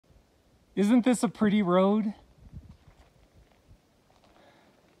Isn't this a pretty road?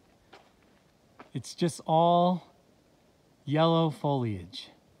 It's just all yellow foliage.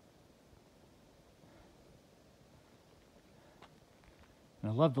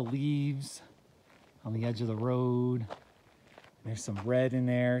 And I love the leaves on the edge of the road. There's some red in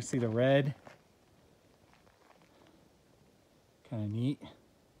there. See the red? Kind of neat.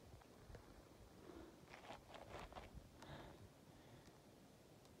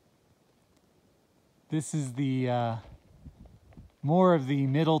 This is the more of the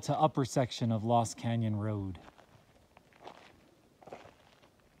middle to upper section of Lost Canyon Road.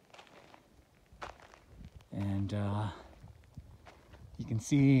 And you can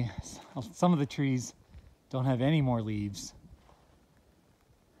see some of the trees don't have any more leaves.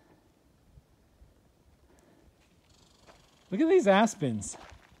 Look at these aspens.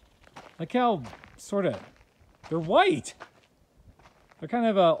 Look how they're white. They're kind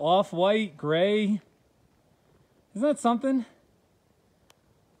of a off-white, gray. Isn't that something?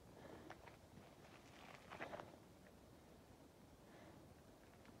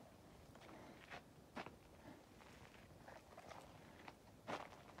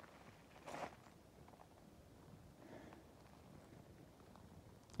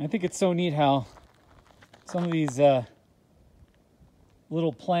 I think it's so neat how some of these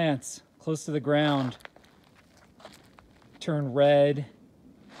little plants close to the ground turn red,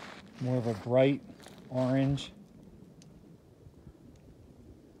 more of a bright orange.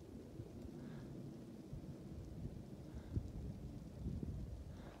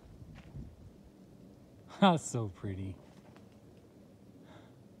 That's so pretty.